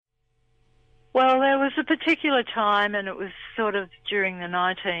Well, there was a particular time, and it was sort of during the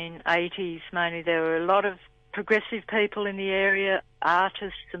 1980s mainly. There were a lot of progressive people in the area,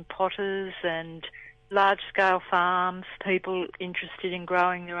 artists and potters and large-scale farms, people interested in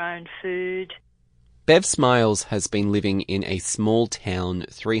growing their own food. Bev Smiles has been living in a small town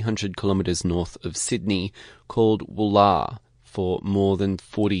 300 kilometres north of Sydney called Woollahra for more than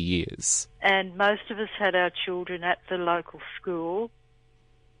 40 years. And most of us had our children at the local school.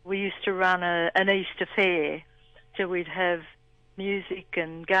 We used to run an Easter fair, so we'd have music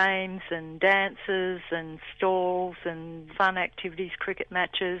and games and dances and stalls and fun activities, cricket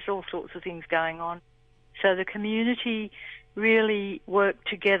matches, all sorts of things going on. So the community really worked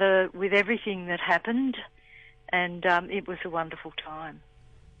together with everything that happened, and it was a wonderful time.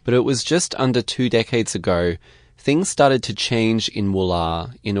 But it was just under 2 decades ago, things started to change in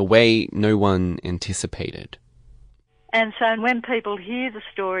Woollahra in a way no one anticipated. And so when people hear the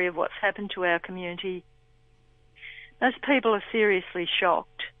story of what's happened to our community, most people are seriously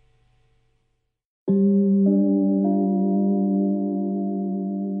shocked.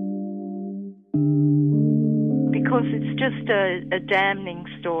 Because it's just a damning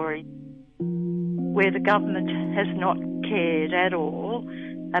story where the government has not cared at all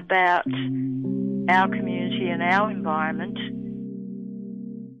about our community and our environment.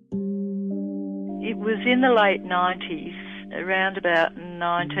 It was in the late 90s, around about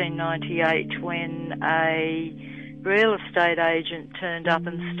 1998, when a real estate agent turned up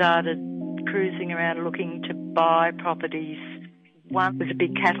and started cruising around looking to buy properties. One was a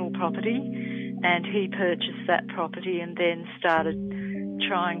big cattle property, and he purchased that property and then started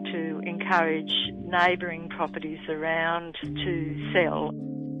trying to encourage neighbouring properties around to sell.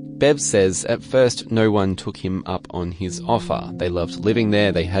 Bev says at first no one took him up on his offer. They loved living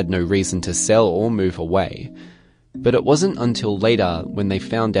there, they had no reason to sell or move away. But it wasn't until later when they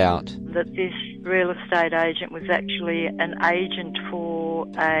found out that this real estate agent was actually an agent for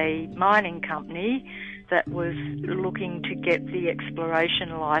a mining company that was looking to get the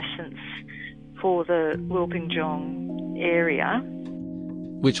exploration licence for the Wilpinjong area,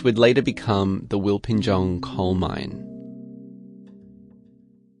 which would later become the Wilpinjong coal mine.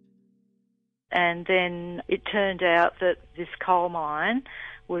 And then it turned out that this coal mine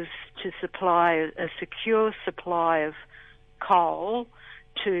was to supply a secure supply of coal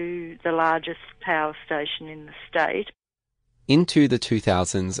to the largest power station in the state. Into the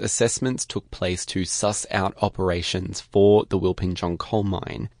 2000s, assessments took place to suss out operations for the Wilpinjong coal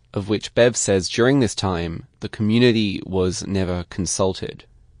mine, of which Bev says during this time, the community was never consulted.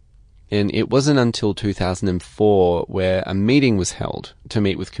 And it wasn't until 2004 where a meeting was held to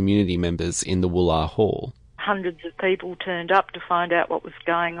meet with community members in the Woollahra Hall. Hundreds of people turned up to find out what was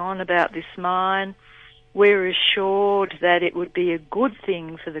going on about this mine. We were assured that it would be a good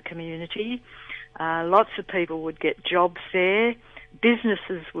thing for the community. Lots of people would get jobs there.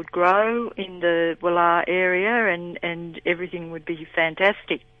 Businesses would grow in the Woollahra area and everything would be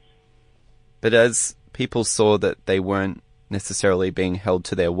fantastic. But as people saw that they weren't necessarily being held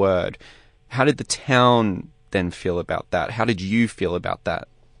to their word, how did the town then feel about that? How did you feel about that?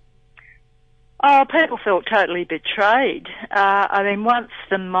 Oh, people felt totally betrayed. Once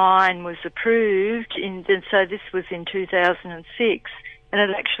the mine was approved, so this was in 2006, and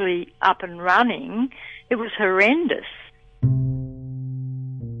it actually up and running, it was horrendous.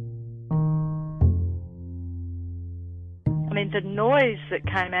 The noise that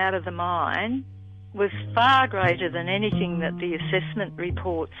came out of the mine was far greater than anything that the assessment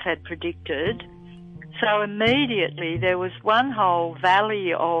reports had predicted. So immediately there was one whole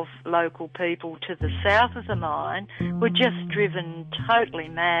valley of local people to the south of the mine were just driven totally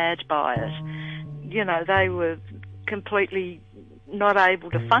mad by it. They were completely not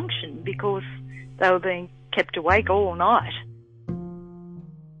able to function because they were being kept awake all night.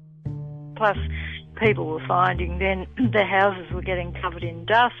 Plus, people were finding then their houses were getting covered in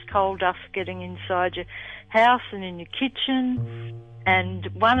dust, coal dust getting inside your house and in your kitchen. And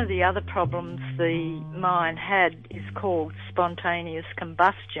one of the other problems the mine had is called spontaneous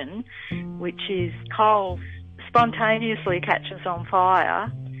combustion, which is coal spontaneously catches on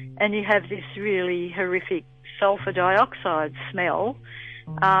fire and you have this really horrific sulphur dioxide smell.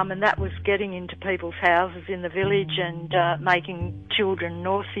 And that was getting into people's houses in the village and making children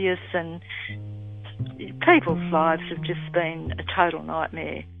nauseous, and people's lives have just been a total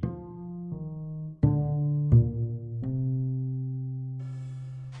nightmare.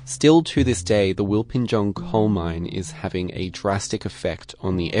 Still to this day, the Wilpinjong coal mine is having a drastic effect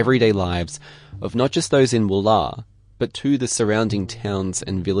on the everyday lives of not just those in Woollahra, but to the surrounding towns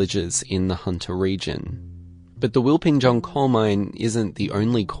and villages in the Hunter region. But the Wilpinjong coal mine isn't the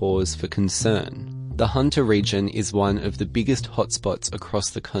only cause for concern. The Hunter region is one of the biggest hotspots across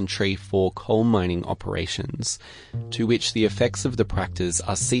the country for coal mining operations, to which the effects of the practice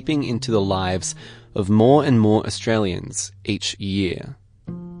are seeping into the lives of more and more Australians each year.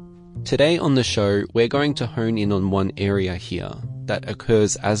 Today on the show, we're going to hone in on one area here that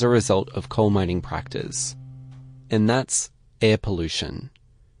occurs as a result of coal mining practice, and that's air pollution.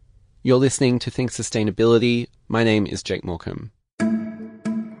 You're listening to Think Sustainability. My name is Jake Morecambe.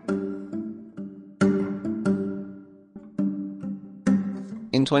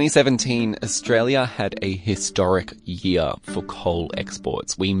 In 2017, Australia had a historic year for coal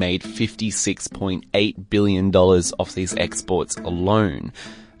exports. We made $56.8 billion off these exports alone,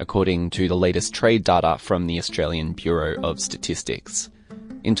 according to the latest trade data from the Australian Bureau of Statistics.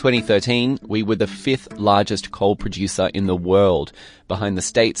 In 2013, we were the fifth largest coal producer in the world, behind the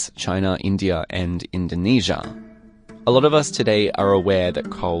States, China, India, and Indonesia. A lot of us today are aware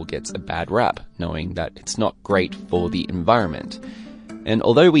that coal gets a bad rap, knowing that it's not great for the environment. And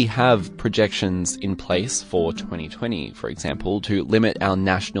although we have projections in place for 2020, for example, to limit our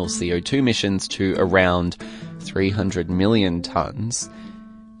national CO2 emissions to around 300 million tonnes,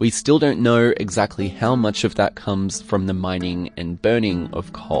 we still don't know exactly how much of that comes from the mining and burning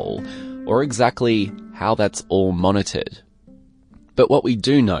of coal, or exactly how that's all monitored. But what we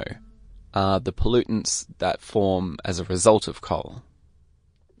do know are the pollutants that form as a result of coal.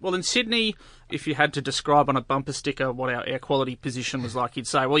 Well, in Sydney, if you had to describe on a bumper sticker what our air quality position was like, you'd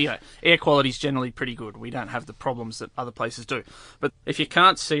say, well, yeah, air quality's generally pretty good. We don't have the problems that other places do. But if you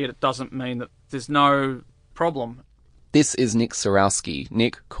can't see it, it doesn't mean that there's no problem. This is Nick Sarowski.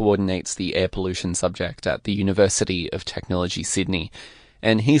 Nick coordinates the air pollution subject at the University of Technology, Sydney.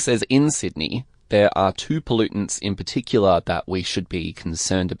 And he says in Sydney, there are two pollutants in particular that we should be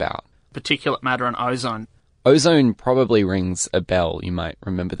concerned about. Particulate matter and ozone. Ozone probably rings a bell. You might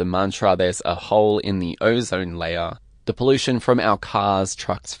remember the mantra, there's a hole in the ozone layer. The pollution from our cars,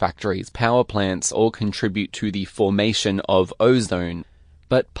 trucks, factories, power plants all contribute to the formation of ozone.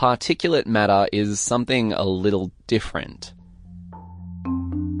 But particulate matter is something a little different.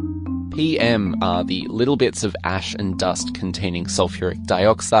 PM are the little bits of ash and dust containing sulfuric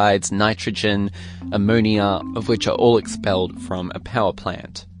dioxides, nitrogen, ammonia, of which are all expelled from a power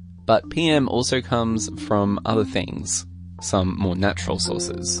plant. But PM also comes from other things, some more natural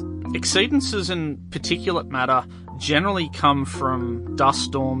sources. Exceedances in particulate matter generally come from dust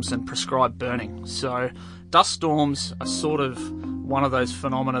storms and prescribed burning. So dust storms are sort of one of those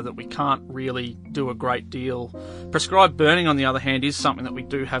phenomena that we can't really do a great deal. Prescribed burning, on the other hand, is something that we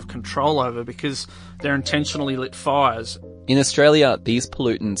do have control over because they're intentionally lit fires. In Australia, these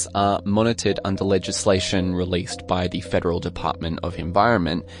pollutants are monitored under legislation released by the Federal Department of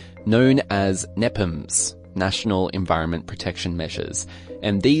Environment, known as NEPMs, National Environment Protection Measures.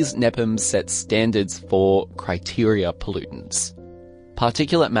 And these NEPMs set standards for criteria pollutants.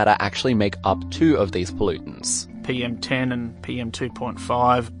 Particulate matter actually make up two of these pollutants, PM10 and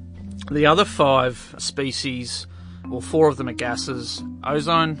PM2.5. The other five species, well, four of them are gases: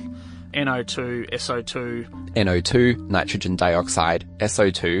 ozone, NO2, SO2. NO2, nitrogen dioxide,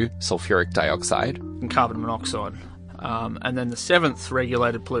 SO2, sulfuric dioxide. And carbon monoxide. And then the seventh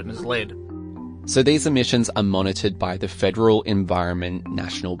regulated pollutant is lead. So these emissions are monitored by the Federal Environment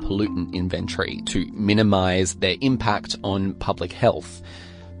National Pollutant Inventory to minimise their impact on public health.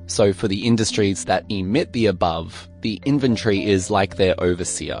 So for the industries that emit the above, the inventory is like their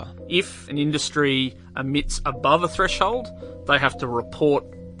overseer. If an industry emits above a threshold, they have to report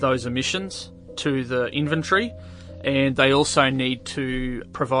those emissions to the inventory, and they also need to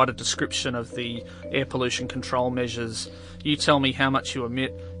provide a description of the air pollution control measures. You tell me how much you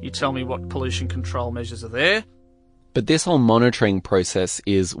emit, you tell me what pollution control measures are there. But this whole monitoring process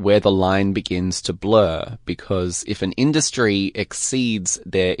is where the line begins to blur, because if an industry exceeds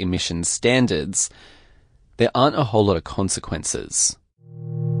their emission standards, there aren't a whole lot of consequences.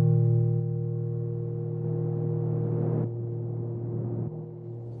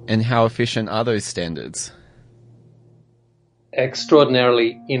 And how efficient are those standards?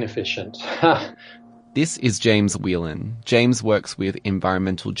 Extraordinarily inefficient. This is James Whelan. James works with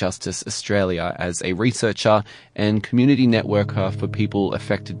Environmental Justice Australia as a researcher and community networker for people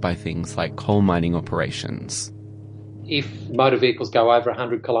affected by things like coal mining operations. If motor vehicles go over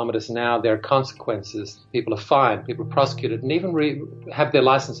 100 kilometres an hour, there are consequences. People are fined, people are prosecuted, and even have their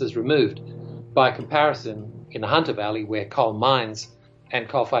licences removed. By comparison, in the Hunter Valley, where coal mines and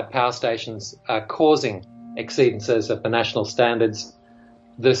coal-fired power stations are causing exceedances of the national standards,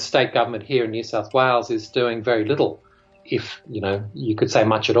 the state government here in New South Wales is doing very little, if, you could say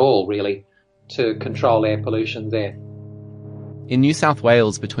much at all, really, to control air pollution there. In New South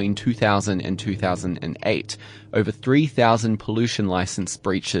Wales between 2000 and 2008, over 3,000 pollution licence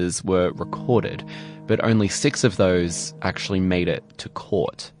breaches were recorded, but only 6 of those actually made it to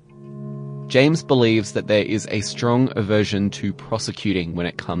court. James believes that there is a strong aversion to prosecuting when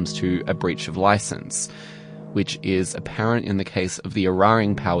it comes to a breach of licence, which is apparent in the case of the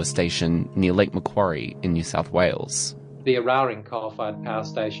Eraring Power Station near Lake Macquarie in New South Wales. The Eraring coal-fired power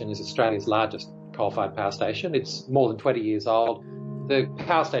station is Australia's largest coal-fired power station. It's more than 20 years old. The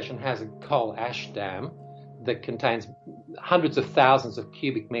power station has a coal ash dam that contains hundreds of thousands of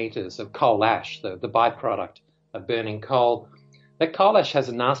cubic metres of coal ash, the byproduct of burning coal. That coal ash has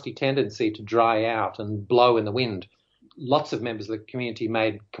a nasty tendency to dry out and blow in the wind. Lots of members of the community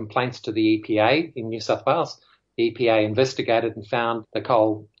made complaints to the EPA in New South Wales. The EPA investigated and found the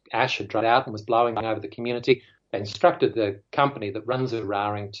coal ash had dried out and was blowing over the community. They instructed the company that runs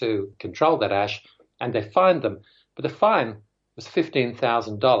Eraring to control that ash, and they fined them. But the fine was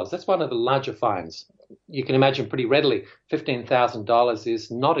 $15,000. That's one of the larger fines. You can imagine pretty readily $15,000 is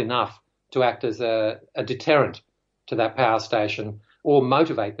not enough to act as a deterrent to that power station or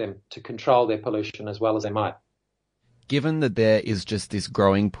motivate them to control their pollution as well as they might. Given that there is just this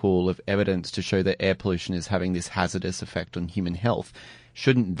growing pool of evidence to show that air pollution is having this hazardous effect on human health,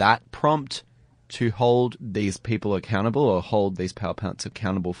 shouldn't that prompt to hold these people accountable or hold these power plants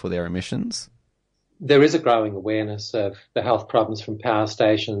accountable for their emissions? There is a growing awareness of the health problems from power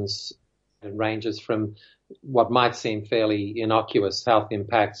stations. It ranges from what might seem fairly innocuous health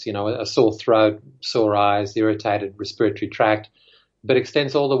impacts, a sore throat, sore eyes, irritated respiratory tract, but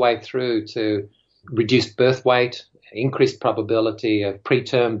extends all the way through to reduced birth weight, increased probability of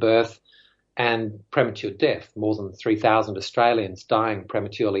preterm birth, and premature death. More than 3,000 Australians dying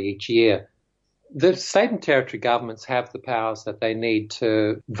prematurely each year. The state and territory governments have the powers that they need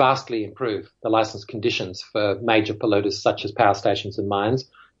to vastly improve the licence conditions for major polluters such as power stations and mines.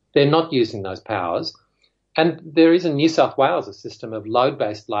 They're not using those powers. And there is in New South Wales a system of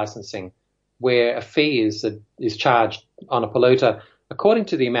load-based licensing where a fee is charged on a polluter according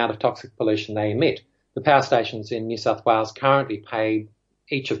to the amount of toxic pollution they emit. The power stations in New South Wales currently pay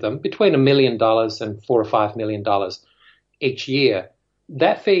each of them between $1 million and $4 or $5 million each year.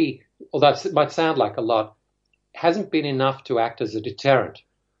 That fee, although it might sound like a lot, hasn't been enough to act as a deterrent.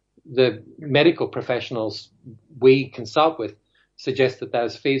 The medical professionals we consult with suggest that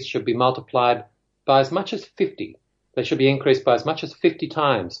those fees should be multiplied by as much as 50. They should be increased by as much as 50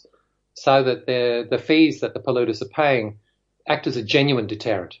 times so that the fees that the polluters are paying act as a genuine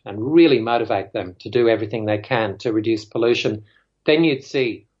deterrent and really motivate them to do everything they can to reduce pollution. Then you'd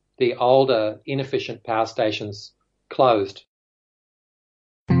see the older, inefficient power stations closed.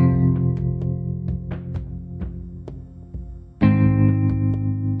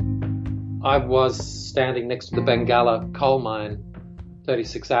 I was standing next to the Bengalla coal mine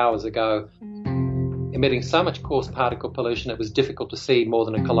 36 hours ago, emitting so much coarse particle pollution it was difficult to see more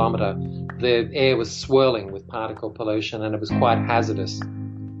than a kilometre. The air was swirling with particle pollution and it was quite hazardous.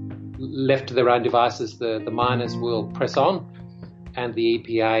 Left to their own devices, the miners will press on, and the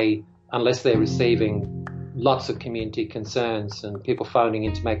EPA, unless they're receiving lots of community concerns and people phoning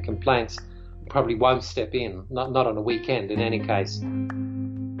in to make complaints, probably won't step in, not on a weekend in any case.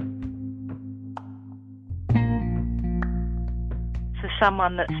 For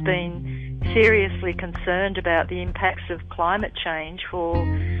someone that's been seriously concerned about the impacts of climate change for,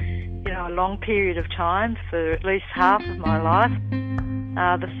 a long period of time, for at least half of my life,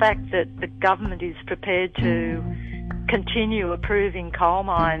 the fact that the government is prepared to continue approving coal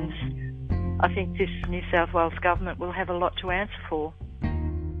mines, I think this New South Wales government will have a lot to answer for.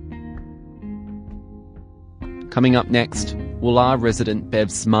 Coming up next, Woollahra resident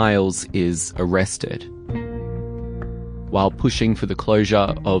Bev Smiles is arrested while pushing for the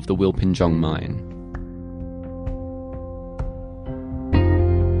closure of the Wilpinjong mine.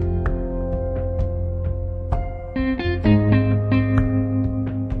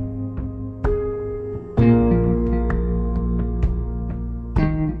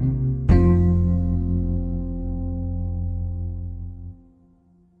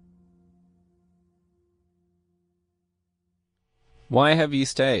 Why have you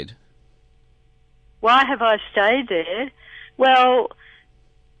stayed? Why have I stayed there? Well,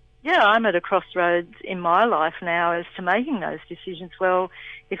 I'm at a crossroads in my life now as to making those decisions. Well,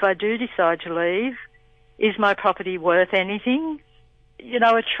 if I do decide to leave, is my property worth anything?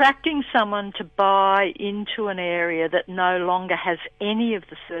 Attracting someone to buy into an area that no longer has any of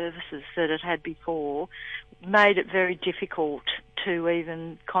the services that it had before made it very difficult to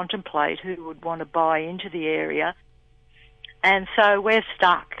even contemplate who would want to buy into the area. And so we're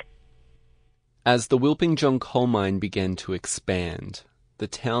stuck. As the Wilpinjong coal mine began to expand, the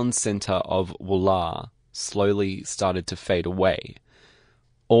town centre of Woollahra slowly started to fade away.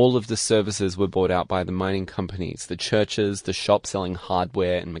 All of the services were bought out by the mining companies. The churches, the shop selling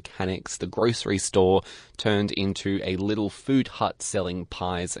hardware and mechanics, the grocery store turned into a little food hut selling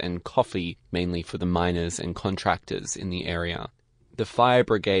pies and coffee, mainly for the miners and contractors in the area. The fire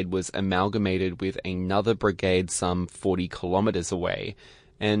brigade was amalgamated with another brigade some 40 kilometres away,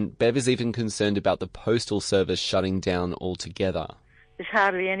 and Bev is even concerned about the postal service shutting down altogether. There's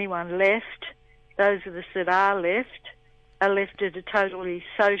hardly anyone left. Those of us that are left at a totally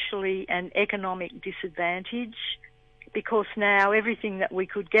socially and economic disadvantage, because now everything that we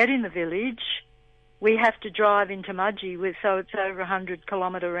could get in the village, we have to drive into Mudgee, so it's over a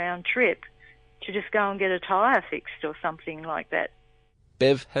 100-kilometre round trip to just go and get a tyre fixed or something like that.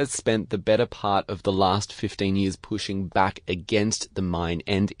 Bev has spent the better part of the last 15 years pushing back against the mine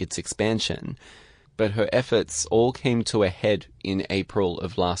and its expansion, but her efforts all came to a head in April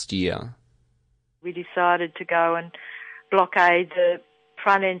of last year. We decided to go and blockade the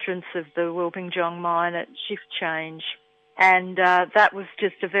front entrance of the Wilpinjong mine at shift change. And that was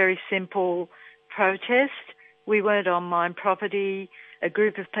just a very simple protest. We weren't on mine property. A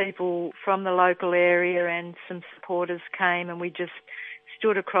group of people from the local area and some supporters came, and we just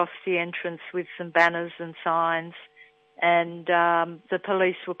stood across the entrance with some banners and signs. And the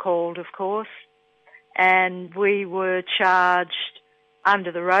police were called, of course. And we were charged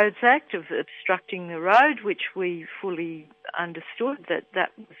under the Roads Act of obstructing the road, which we fully understood that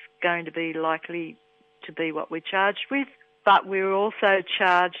was going to be likely to be what we're charged with. But we were also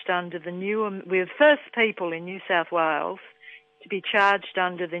charged under we're the first people in New South Wales to be charged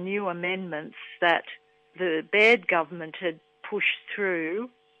under the new amendments that the Baird government had pushed through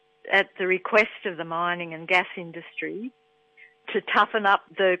at the request of the mining and gas industry to toughen up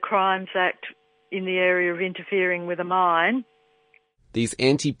the Crimes Act in the area of interfering with a mine. These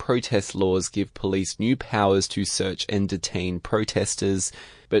anti-protest laws give police new powers to search and detain protesters,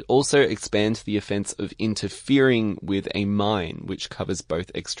 but also expand the offence of interfering with a mine, which covers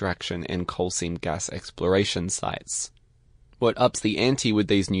both extraction and coal seam gas exploration sites. What ups the ante with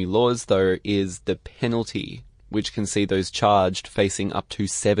these new laws, though, is the penalty, which can see those charged facing up to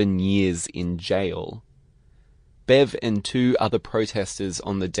 7 years in jail. Bev and 2 other protesters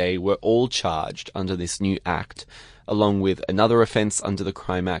on the day were all charged under this new act, along with another offence under the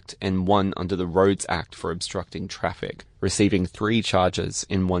Crime Act and 1 under the Roads Act for obstructing traffic, receiving 3 charges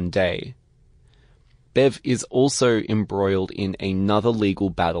in one day. Bev is also embroiled in another legal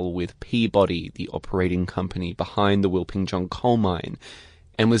battle with Peabody, the operating company behind the Wilpinjong coal mine,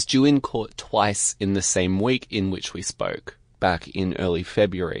 and was due in court twice in the same week in which we spoke, back in early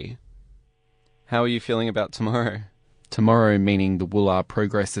February. How are you feeling about tomorrow? Tomorrow meaning the Woollahra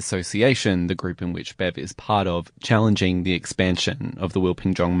Progress Association, the group in which Bev is part of, challenging the expansion of the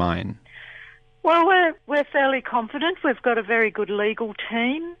Wilpinjong mine. Well, we're fairly confident. We've got a very good legal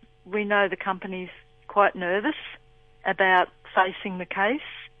team. We know the company's quite nervous about facing the case.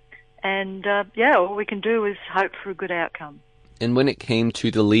 And, all we can do is hope for a good outcome. And when it came to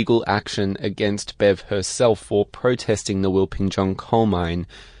the legal action against Bev herself for protesting the Wilpinjong coal mine,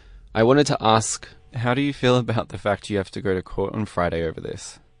 I wanted to ask, how do you feel about the fact you have to go to court on Friday over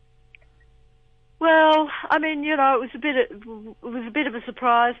this? Well, I mean, it was a bit of a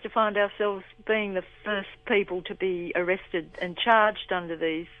surprise to find ourselves being the first people to be arrested and charged under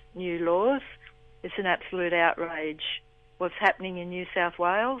these new laws. It's an absolute outrage what's happening in New South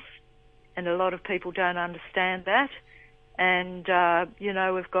Wales, and a lot of people don't understand that. And,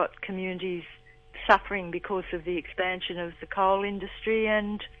 we've got communities suffering because of the expansion of the coal industry,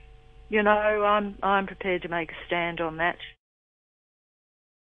 and I'm prepared to make a stand on that.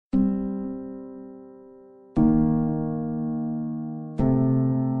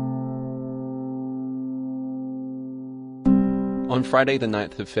 On Friday the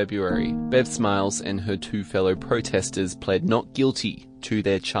 9th of February, Bev Smiles and her 2 fellow protesters pled not guilty to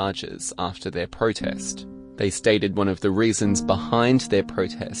their charges after their protest. They stated one of the reasons behind their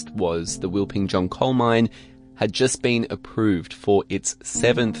protest was the Wilpinjong coal mine had just been approved for its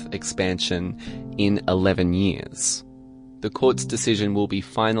 7th expansion in 11 years. The court's decision will be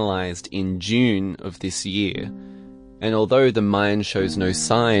finalised in June of this year, and although the mine shows no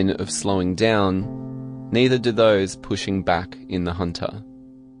sign of slowing down, neither do those pushing back in the Hunter.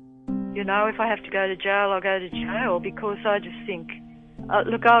 If I have to go to jail, I'll go to jail, because I just think,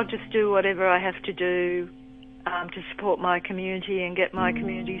 I'll just do whatever I have to do to support my community and get my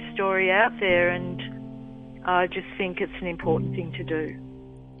community story out there, and I just think it's an important thing to do.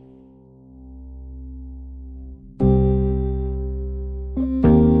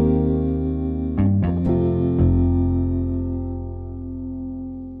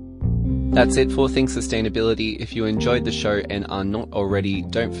 That's it for Think Sustainability. If you enjoyed the show and are not already,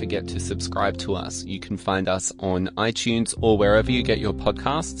 don't forget to subscribe to us. You can find us on iTunes or wherever you get your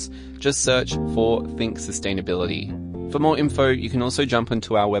podcasts. Just search for Think Sustainability. For more info, you can also jump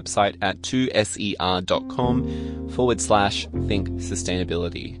onto our website at 2ser.com/Think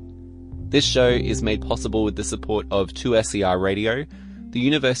Sustainability. This show is made possible with the support of 2SER Radio, the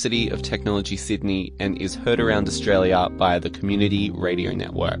University of Technology Sydney, and is heard around Australia by the Community Radio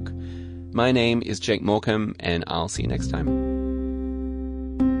Network. My name is Jake Morecambe, and I'll see you next time.